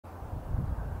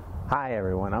Hi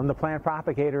everyone, I'm the plant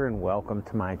propagator and welcome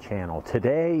to my channel.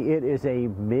 Today it is a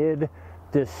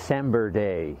mid-December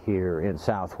day here in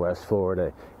Southwest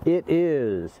Florida. It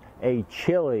is a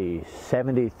chilly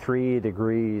 73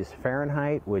 degrees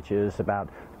Fahrenheit, which is about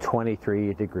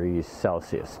 23 degrees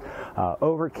Celsius.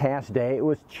 Overcast day. It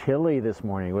was chilly this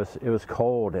morning. It was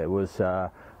cold. It was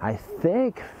I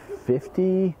think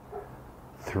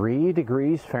 53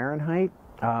 degrees Fahrenheit.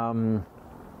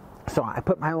 So I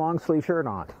put my long sleeve shirt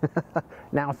on.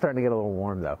 Now it's starting to get a little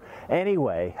warm though.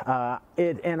 Anyway,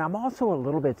 and I'm also a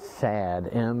little bit sad,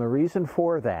 and the reason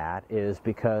for that is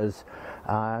because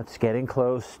it's getting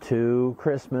close to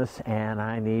Christmas and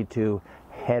I need to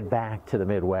head back to the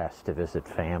Midwest to visit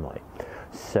family.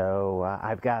 So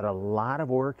I've got a lot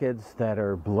of orchids that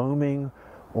are blooming,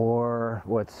 or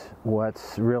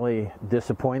what's really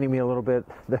disappointing me a little bit,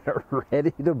 that are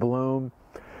ready to bloom.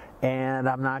 And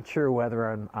I'm not sure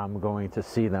whether I'm going to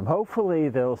see them. Hopefully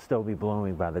they'll still be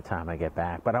blooming by the time I get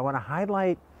back. But I want to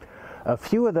highlight a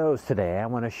few of those today. I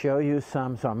want to show you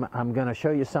some, so I'm going to show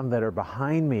you some that are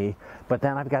behind me, but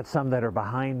then I've got some that are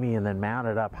behind me and then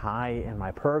mounted up high in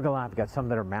my pergola. I've got some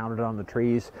that are mounted on the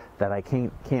trees that I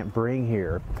can't bring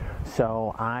here.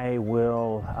 So I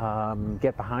will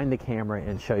get behind the camera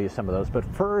and show you some of those. But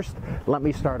first, let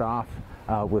me start off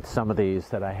with some of these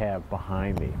that I have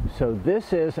behind me. So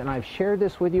this is, and I've shared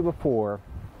this with you before,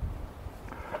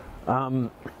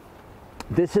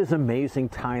 this is Amazing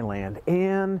Thailand,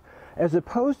 and as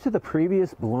opposed to the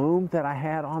previous bloom that I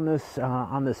had on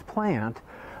this plant,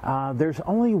 there's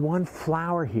only one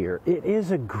flower here. It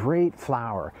is a great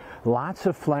flower, lots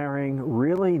of flowering,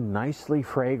 really nicely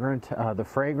fragrant. The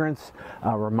fragrance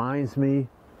reminds me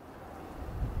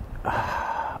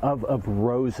of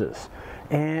roses.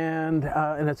 And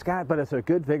it's a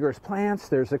good vigorous plant.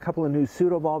 There's a couple of new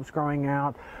pseudobulbs growing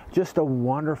out. Just a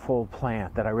wonderful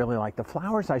plant that I really like. The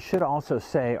flowers, I should also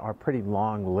say, are pretty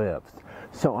long-lived.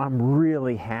 So I'm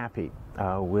really happy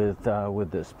with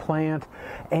this plant.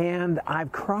 And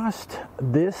I've crossed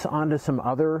this onto some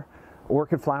other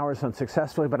orchid flowers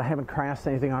unsuccessfully, but I haven't crossed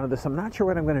anything onto this. I'm not sure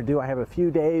what I'm going to do. I have a few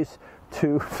days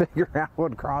to figure out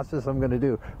what crosses I'm going to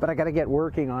do, but I got to get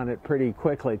working on it pretty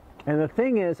quickly. And the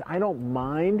thing is, I don't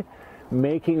mind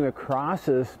making the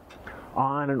crosses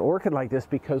on an orchid like this,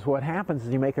 because what happens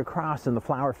is you make a cross and the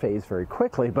flower fades very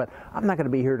quickly, but I'm not going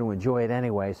to be here to enjoy it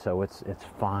anyway, so it's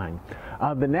fine.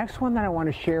 The next one that I want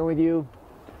to share with you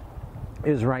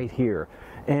is right here.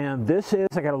 And this is,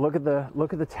 I got to look at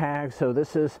the tag. So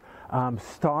this is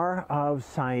Star of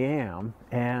Siam,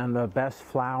 and the best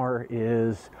flower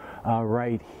is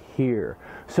right here.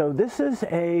 So this is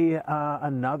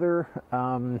another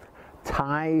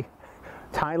Thailand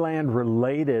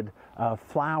related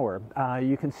flower.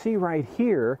 You can see right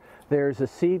here there's a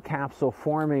seed capsule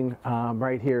forming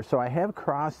right here. So I have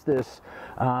crossed this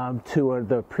to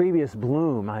the previous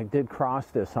bloom. I did cross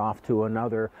this off to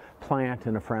another plant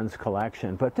in a friend's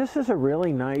collection. But this is a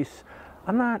really nice,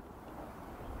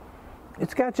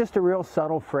 it's got just a real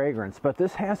subtle fragrance, but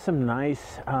this has some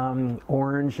nice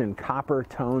orange and copper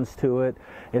tones to it.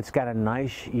 It's got a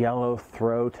nice yellow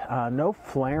throat. No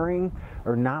flaring,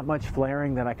 or not much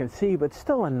flaring that I can see, but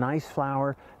still a nice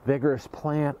flower, vigorous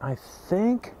plant. I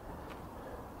think,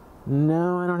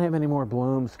 no, I don't have any more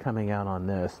blooms coming out on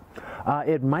this.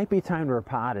 It might be time to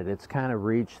repot it. It's kind of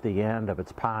reached the end of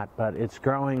its pot, but it's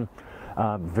growing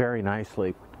very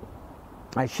nicely.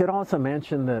 I should also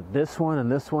mention that this one,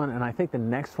 and I think the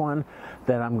next one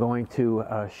that I'm going to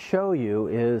show you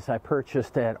is I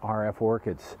purchased at RF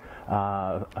Orchids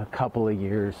a couple of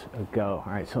years ago.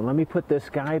 All right, so let me put this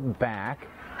guy back,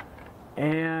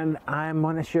 and I'm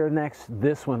going to share next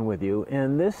this one with you.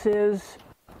 And this is,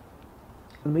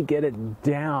 let me get it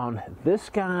down. This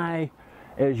guy,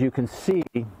 as you can see,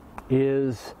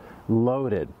 is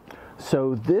loaded.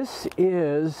 So this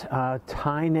is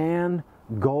Tainan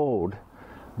Gold,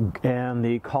 and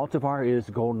the cultivar is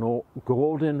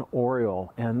Golden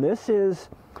Oriole. And this is,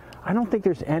 I don't think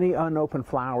there's any unopened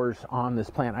flowers on this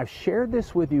plant. I've shared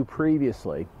this with you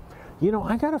previously. You know,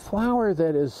 I got a flower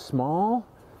that is small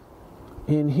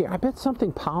in here. I bet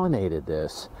something pollinated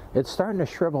this. It's starting to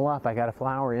shrivel up. I got a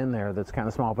flower in there that's kind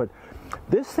of small, but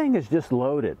this thing is just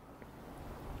loaded,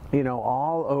 you know,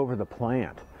 all over the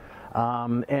plant.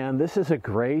 And this is a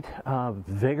great,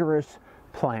 vigorous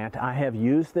plant. I have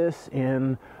used this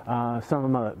in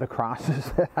some of the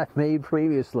crosses that I've made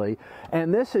previously.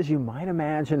 And this, as you might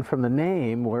imagine from the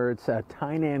name, where it's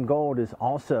Tainan Gold, is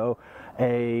also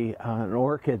an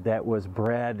orchid that was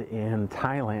bred in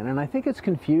Thailand. And I think it's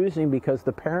confusing because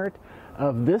the parent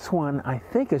of this one I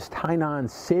think is Tainan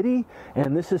City,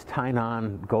 and this is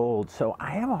Tainan Gold. So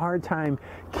I have a hard time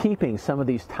keeping some of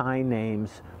these Thai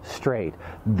names straight.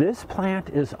 This plant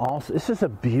is also, this is a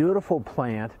beautiful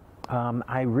plant.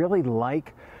 I really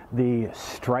like the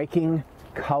striking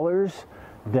colors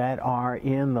that are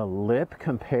in the lip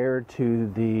compared to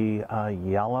the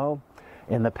yellow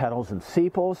in the petals and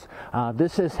sepals.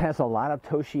 This has a lot of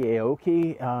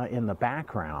Toshi-aoki in the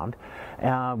background,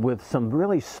 with some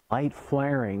really slight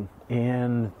flaring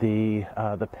in the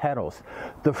petals.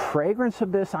 The fragrance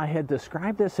of this, I had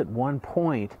described this at one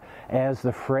point as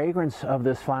the fragrance of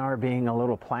this flower being a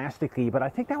little plasticky, but I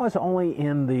think that was only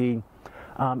in the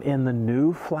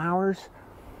new flowers.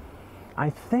 I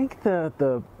think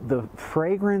the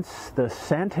fragrance, the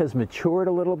scent has matured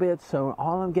a little bit, so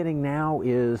all I'm getting now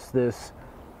is this,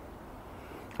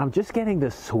 I'm just getting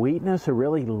this sweetness, a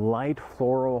really light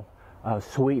floral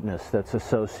sweetness that's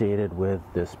associated with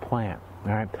this plant.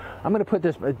 All right, I'm going to put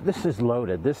this is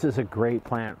loaded. This is a great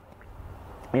plant.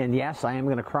 And yes, I am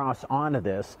going to cross onto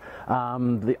this.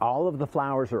 All of the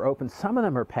flowers are open. Some of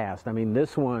them are past. I mean,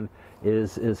 this one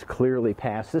is clearly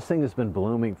past. This thing has been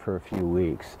blooming for a few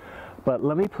weeks. But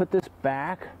let me put this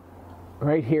back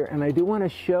right here, and I do want to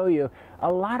show you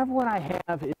a lot of what I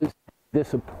have is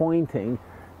disappointing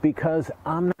because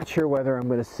I'm not sure whether I'm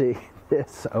going to see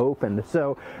this open.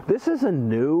 So this is a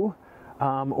new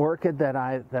orchid that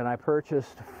I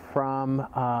purchased from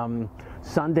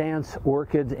Sundance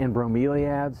Orchids and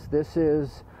Bromeliads. This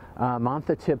is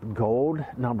Monthatip Gold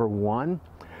 #1,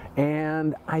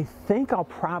 and I think I'll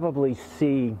probably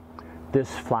see this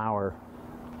flower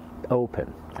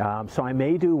open. So I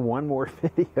may do one more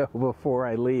video before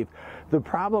I leave. The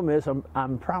problem is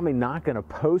I'm probably not going to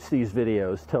post these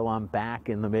videos till I'm back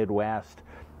in the Midwest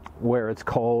where it's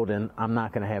cold and I'm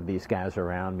not going to have these guys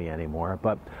around me anymore.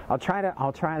 But I'll try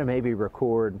to maybe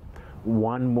record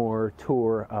one more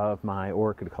tour of my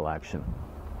orchid collection.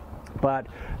 But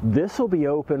this will be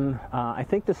open, I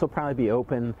think this will probably be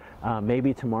open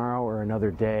maybe tomorrow or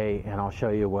another day, and I'll show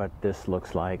you what this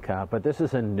looks like. But this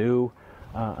is a new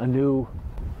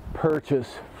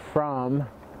purchase from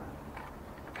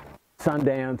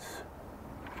Sundance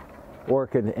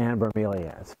Orchid and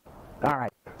Bromeliads. All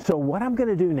right, so what I'm going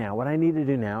to do now, what I need to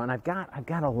do now, and I've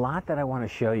got a lot that I want to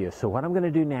show you. So what I'm going to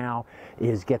do now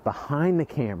is get behind the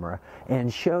camera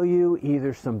and show you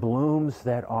either some blooms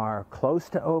that are close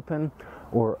to open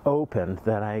or open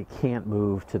that I can't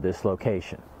move to this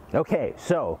location. Okay,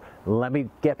 so let me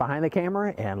get behind the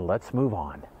camera and let's move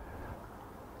on.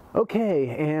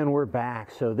 Okay, and we're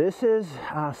back. So this is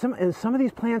some of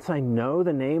these plants I know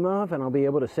the name of, and I'll be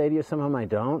able to say to you, some of them I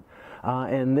don't.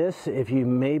 And this, if you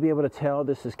may be able to tell,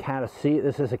 this is a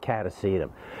catasetum,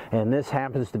 and this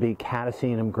happens to be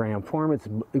Catasetum gramiform. It's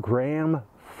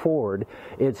Gramford.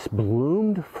 It's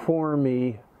bloomed for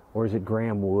me, or is it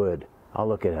Gramwood? I'll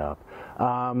look it up.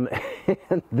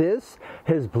 And this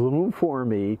has bloomed for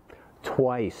me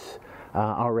twice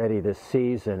already this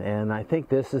season, and I think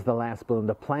this is the last bloom.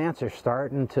 The plants are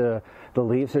starting to, the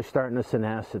leaves are starting to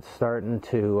senesce. It's starting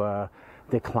to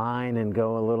decline and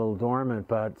go a little dormant,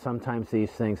 but sometimes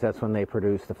these things, that's when they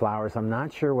produce the flowers. I'm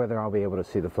not sure whether I'll be able to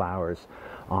see the flowers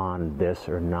on this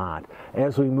or not.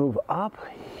 As we move up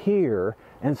here,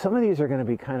 and some of these are going to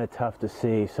be kind of tough to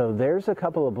see, so there's a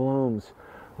couple of blooms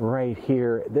right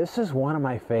here. This is one of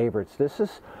my favorites. This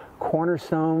is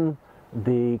Cornerstone.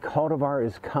 The cultivar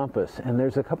is Compass, and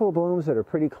there's a couple of blooms that are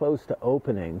pretty close to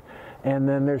opening, and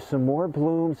then there's some more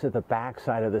blooms at the back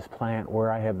side of this plant where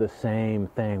I have the same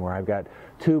thing, where I've got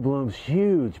two blooms,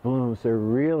 huge blooms. They're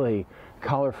really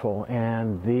colorful,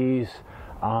 and these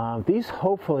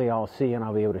hopefully I'll see and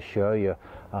I'll be able to show you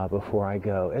before I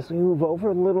go. As we move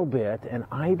over a little bit, and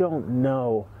I don't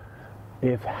know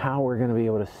how we're going to be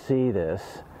able to see this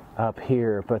up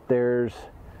here, but there's,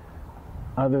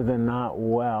 other than not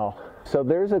well. So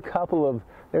there's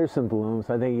some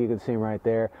blooms. I think you can see them right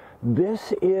there.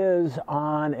 This is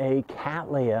on a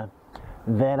Cattleya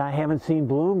that I haven't seen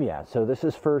bloom yet. So this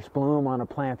is first bloom on a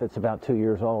plant that's about 2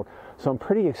 years old. So I'm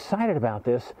pretty excited about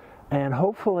this, and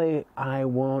hopefully I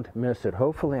won't miss it.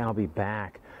 Hopefully I'll be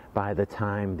back by the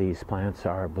time these plants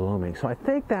are blooming. So I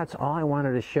think that's all I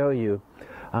wanted to show you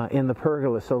in the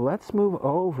pergola. So let's move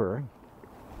over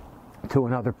to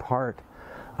another part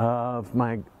of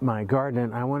my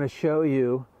garden. I want to show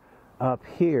you up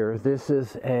here. This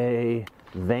is a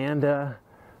Vanda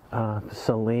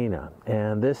Salina,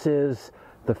 and this is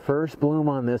the first bloom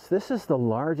on this. This is the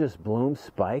largest bloom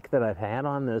spike that I've had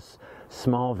on this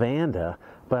small Vanda,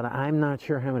 but I'm not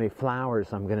sure how many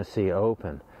flowers I'm going to see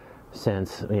open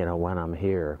since, you know, when I'm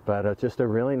here. But just a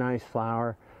really nice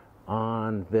flower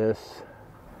on this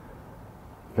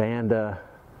Vanda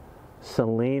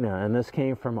Selena, and this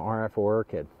came from RF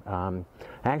Orchid.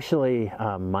 Actually,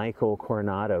 Michael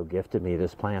Coronado gifted me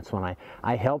this plants when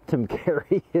I helped him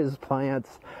carry his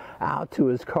plants out to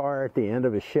his car at the end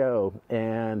of a show,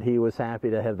 and he was happy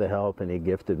to have the help, and he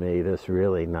gifted me this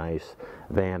really nice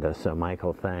Vanda. So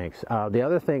Michael, thanks. The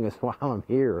other thing is, while I'm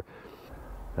here,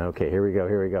 okay, here we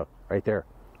go, right there,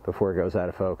 before it goes out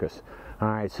of focus. All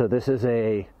right, so this is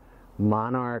a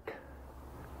monarch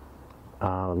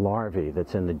larvae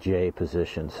that's in the J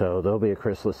position, so there'll be a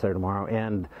chrysalis there tomorrow.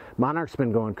 And monarch's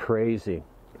been going crazy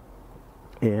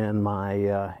in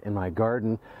my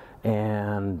garden,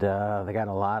 and they got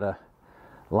a lot of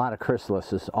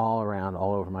chrysalises all around,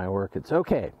 all over my orchids.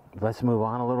 Okay, let's move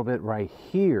on a little bit right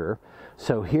here.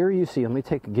 So here you see, let me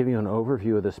give you an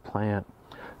overview of this plant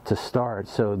to start.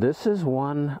 So this is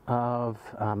one of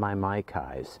my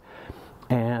maikais,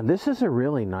 and this is a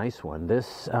really nice one.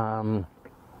 This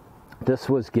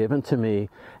was given to me,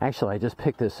 actually I just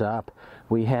picked this up.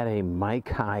 We had a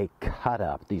maikai cut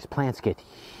up. These plants get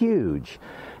huge,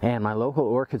 and my local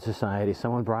orchid society,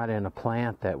 someone brought in a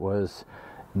plant that was,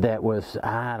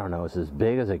 I don't know, it was as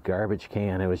big as a garbage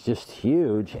can. It was just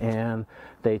huge, and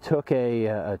they took not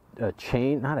a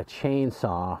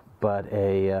chainsaw, but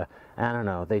I don't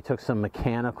know, they took some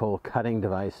mechanical cutting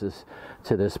devices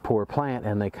to this poor plant,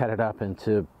 and they cut it up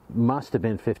into, must have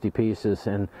been 50 pieces,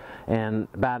 and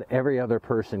about every other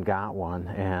person got one,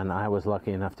 and I was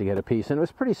lucky enough to get a piece. And it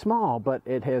was pretty small, but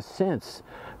it has since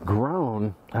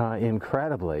grown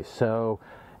incredibly. So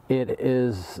it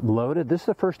is loaded. This is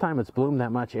the first time it's bloomed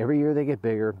that much. Every year they get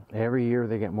bigger. Every year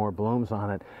they get more blooms on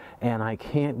it. And I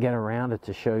can't get around it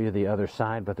to show you the other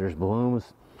side, but there's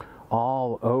blooms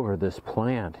all over this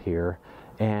plant here.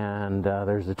 And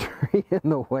there's a tree in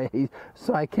the way,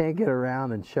 so I can't get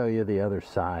around and show you the other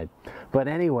side. But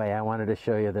anyway, I wanted to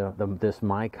show you this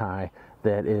maikai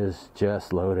that is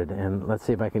just loaded. And let's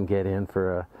see if I can get in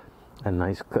for a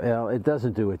nice, well, it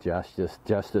doesn't do it justice.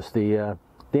 The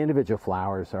individual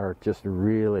flowers are just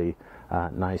really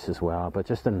nice as well, but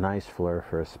just a nice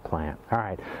floriferous plant. All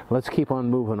right, let's keep on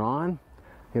moving on.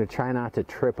 I'm going to try not to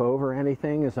trip over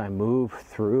anything as I move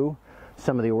through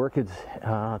some of the orchids,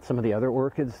 some of the other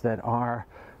orchids that are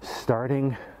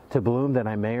starting to bloom that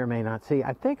I may or may not see.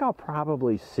 I think I'll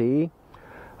probably see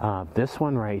this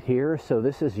one right here. So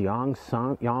this is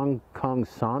Yongkong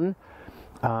Sun.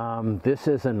 This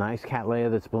is a nice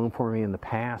Cattleya that's bloomed for me in the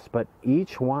past, but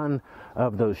each one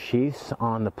of those sheaths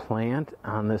on this plant,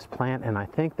 and I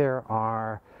think there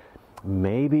are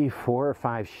maybe 4 or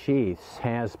 5 sheaths,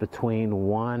 has between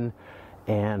 1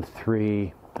 and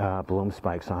 3 bloom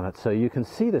spikes on it. So you can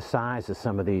see the size of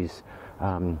some of these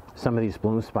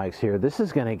bloom spikes here. This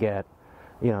is going to get,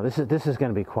 this is going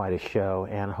to be quite a show,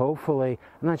 and hopefully,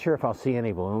 I'm not sure if I'll see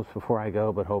any blooms before I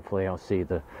go, but hopefully I'll see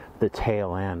the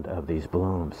tail end of these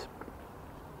blooms.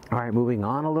 All right, moving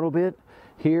on a little bit.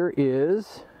 Here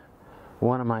is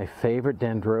one of my favorite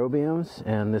dendrobiums,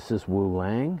 and this is Wu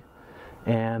Lang,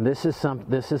 and this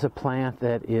is a plant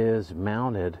that is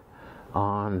mounted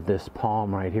on this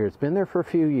palm right here. It's been there for a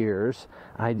few years.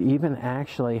 I even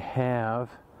actually have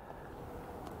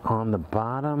on the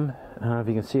bottom, I don't know if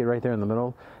you can see it right there in the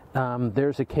middle,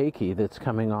 there's a keiki that's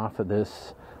coming off of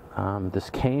this this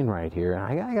cane right here. And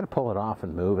I got to pull it off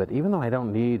and move it, even though I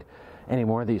don't need any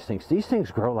more of these things. These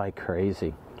things grow like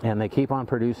crazy, and they keep on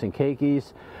producing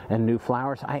keikis and new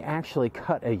flowers. I actually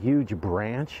cut a huge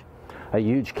branch, a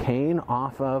huge cane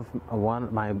off of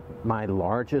my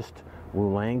largest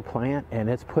Wu Lang plant, and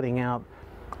it's putting out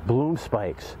bloom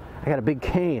spikes. I got a big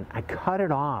cane. I cut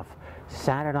it off,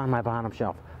 sat it on my bottom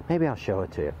shelf. Maybe I'll show it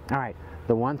to you. All right,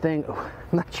 the one thing, I'm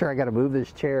not sure, I got to move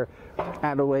this chair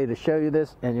out of the way to show you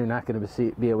this, and you're not going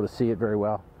to be able to see it very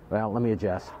well. Well, let me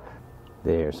adjust.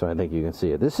 There, so I think you can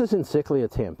see it. This is Encyclia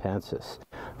tampensis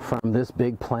from this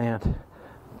big plant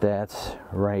that's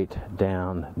right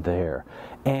down there.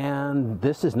 And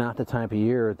this is not the time of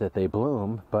year that they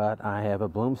bloom, but I have a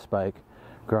bloom spike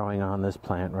growing on this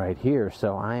plant right here.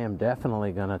 So I am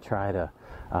definitely going to try to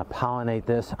pollinate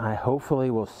this. I hopefully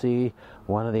will see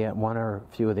one or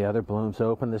a few of the other blooms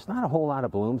open. There's not a whole lot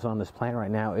of blooms on this plant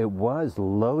right now. It was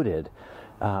loaded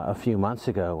a few months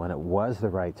ago when it was the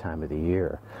right time of the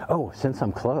year. Oh, since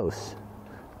I'm close,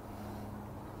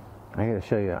 I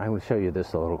will show you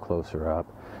this a little closer up,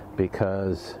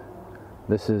 because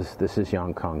this is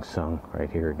Yongkong Sun right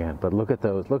here again. But look at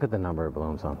those, look at the number of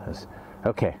blooms on this.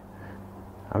 Okay,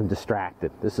 I'm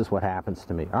distracted. This is what happens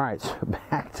to me. All right, so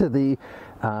back to the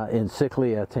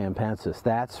Encyclia tampensis.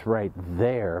 That's right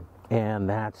there, and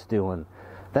that's doing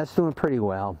pretty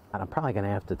well. I'm probably going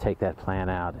to have to take that plant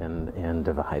out and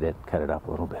divide it, cut it up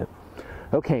a little bit.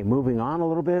 Okay, moving on a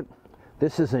little bit.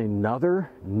 This is another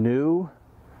new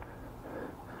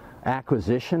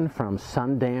acquisition from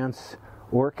Sundance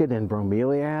Orchid and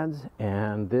Bromeliads,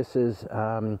 and this is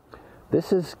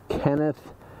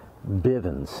Kenneth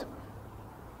Bivens.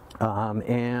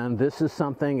 And this is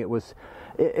something, it was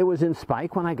in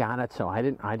spike when I got it, so I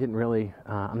didn't really,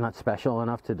 I'm not special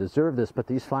enough to deserve this, but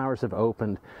these flowers have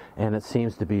opened and it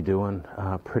seems to be doing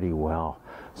pretty well.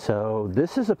 So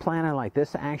this is a plant I like.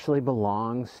 This actually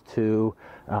belongs to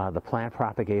the Plant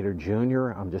Propagator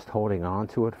Junior. I'm just holding on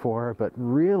to it for her, but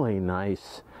really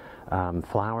nice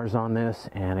flowers on this.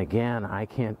 And again,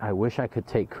 I wish I could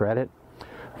take credit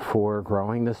for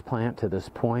growing this plant to this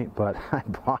point, but I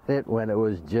bought it when it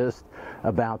was just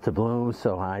about to bloom,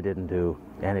 so I didn't do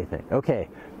anything. Okay,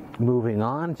 moving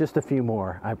on, just a few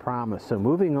more, I promise. So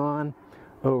moving on,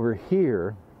 over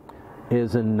here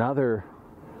is another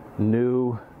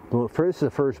new bloom. This is the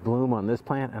first bloom on this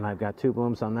plant, and I've got 2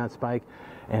 blooms on that spike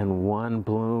and 1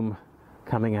 bloom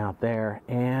coming out there,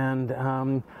 and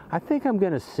I think I'm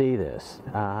going to see this,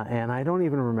 and I don't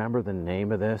even remember the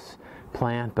name of this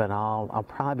plant, but I'll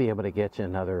probably be able to get you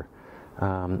another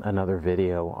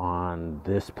video on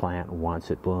this plant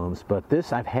once it blooms. But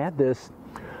this, I've had this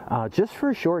just for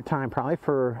a short time, probably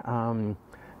for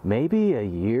maybe a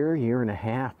year and a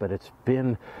half, but it's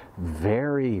been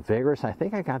very vigorous. I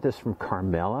think I got this from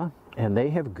Carmela, and they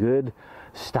have good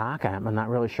stock. I'm not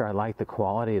really sure I like the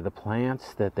quality of the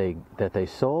plants that they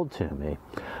sold to me,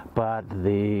 but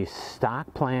the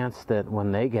stock plants that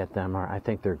when they get them I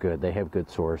think they're good. They have good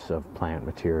source of plant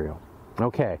material.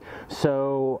 Okay,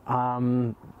 so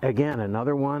again,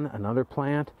 another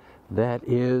plant that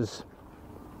is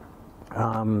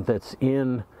that's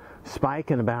in spike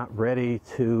and about ready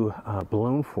to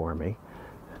bloom for me.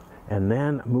 And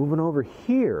then moving over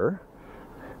here,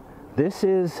 this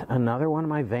is another one of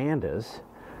my Vandas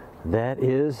that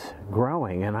is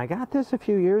growing, and I got this a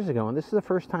few years ago, and this is the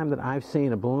first time that I've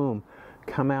seen a bloom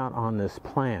come out on this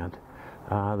plant.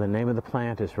 The name of the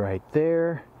plant is right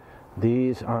there.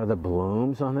 These are the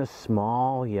blooms on this,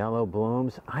 small yellow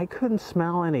blooms. I couldn't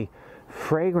smell any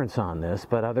fragrance on this,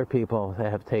 but other people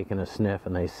have taken a sniff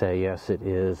and they say yes, it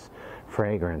is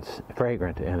fragrant,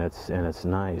 and it's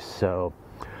nice. So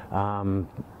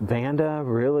Vanda,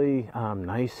 really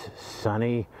nice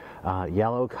sunny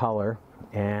yellow color,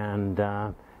 and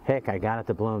heck, I got it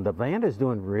to bloom. The Vanda is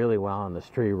doing really well on this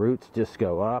tree. Roots just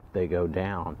go up, they go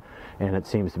down, and it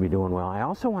seems to be doing well. I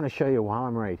also want to show you while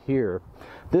I'm right here,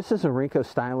 this is a Rinco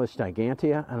Stylish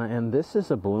Gigantea, and this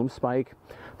is a bloom spike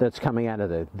that's coming out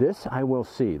of this I will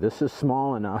see. This is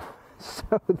small enough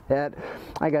so that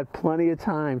I got plenty of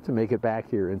time to make it back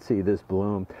here and see this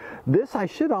bloom. This, I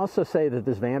should also say that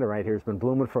this Vanda right here has been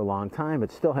blooming for a long time.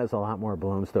 It still has a lot more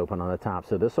blooms to open on the top,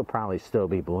 so this will probably still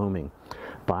be blooming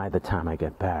by the time I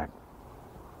get back.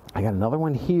 I got another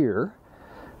one here,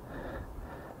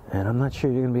 and I'm not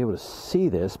sure you're going to be able to see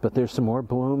this, but there's some more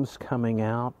blooms coming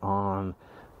out on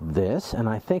this, and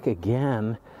I think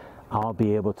again I'll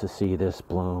be able to see this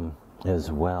bloom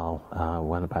as well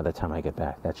by the time I get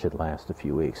back. That should last a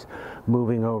few weeks.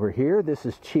 Moving over here, this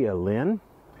is Chia Lin,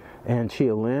 and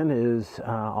Chia Lin is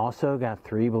also got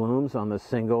 3 blooms on the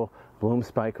single bloom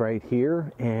spike right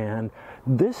here, and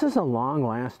this is a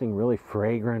long-lasting, really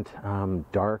fragrant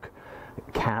dark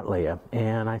Cattleya,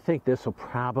 and I think this will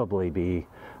probably be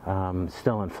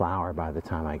still in flower by the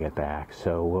time I get back,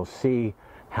 so we'll see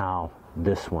how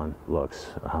this one looks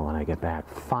when I get back.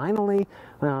 Finally,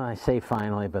 well, I say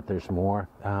finally, but there's more.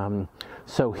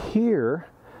 So here,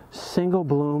 single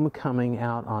bloom coming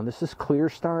out on, this is Clear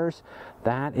Stars.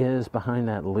 That is, behind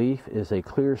that leaf is a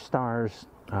Clear Stars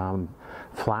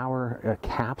flower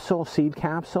capsule, seed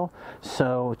capsule.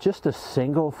 So just a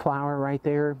single flower right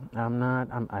there.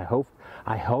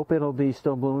 I hope it'll be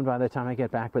still bloomed by the time I get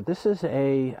back. But this is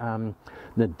a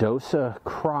Nodosa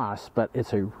cross, but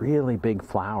it's a really big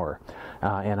flower,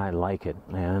 and I like it.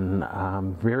 And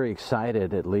I'm very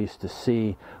excited, at least, to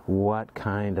see what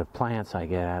kind of plants I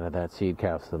get out of that seed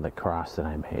capsule, the cross that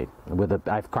I made.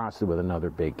 I've crossed it with another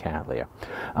big Cattleya.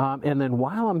 And then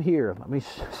while I'm here, let me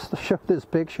show this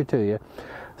picture to you.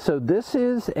 So this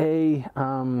is a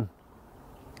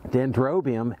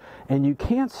Dendrobium, and you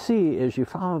can't see as you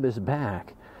follow this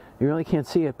back, you really can't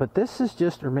see it, but this is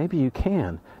just, or maybe you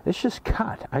can, it's just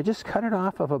cut. I just cut it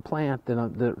off of a plant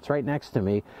that's right next to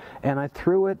me, and I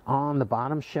threw it on the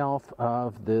bottom shelf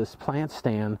of this plant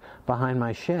stand behind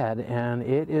my shed, and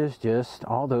it is just,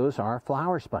 all those are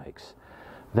flower spikes.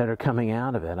 that are coming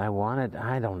out of it.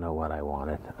 I don't know what I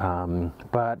wanted,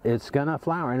 but it's gonna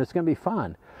flower and it's gonna be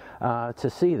fun to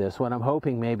see this. What I'm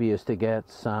hoping maybe is to get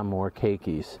some more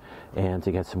keikis and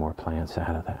to get some more plants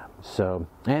out of that. So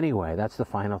anyway, that's the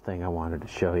final thing I wanted to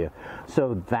show you.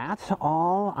 So that's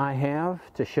all I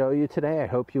have to show you today. I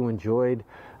hope you enjoyed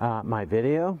my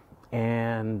video,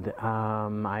 and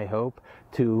I hope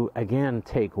to again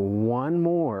take one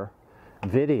more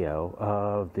video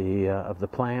of the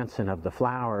plants and of the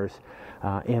flowers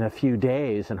in a few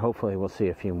days, and hopefully we'll see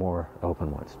a few more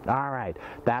open ones. All right,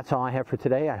 that's all I have for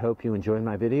today. I hope you enjoyed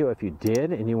my video. If you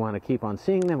did and you want to keep on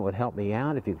seeing them, it would help me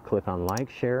out if you could click on like,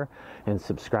 share, and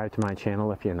subscribe to my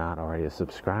channel if you're not already a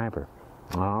subscriber.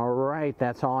 All right,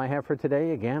 that's all I have for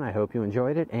today. Again, I hope you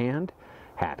enjoyed it, and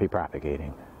happy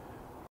propagating.